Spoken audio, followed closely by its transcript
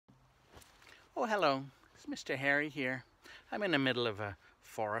Oh, hello. It's Mr. Harry here. I'm in the middle of a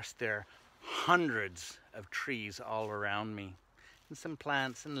forest. There are hundreds of trees all around me, and some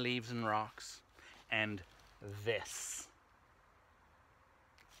plants and leaves and rocks. And this.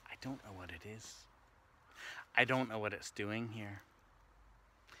 I don't know what it is. I don't know what it's doing here.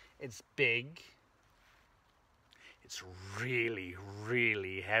 It's big. It's really,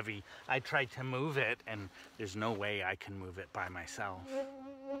 really heavy. I tried to move it, and there's no way I can move it by myself.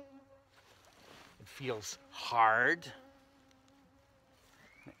 It feels hard.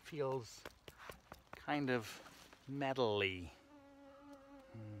 It feels kind of metal-y.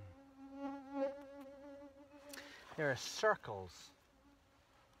 There are circles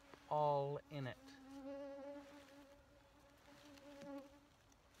all in it.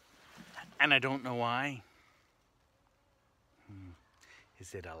 And I don't know why.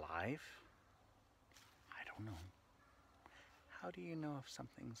 Is it alive? I don't know. How do you know if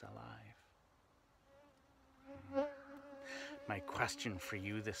something's alive? My question for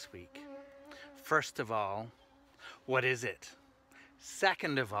you this week. First of all, what is it?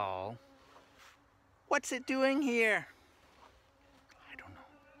 Second of all, what's it doing here? I don't know.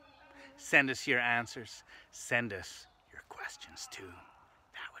 Send us your answers. Send us your questions too.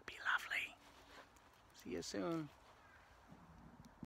 That would be lovely. See you soon.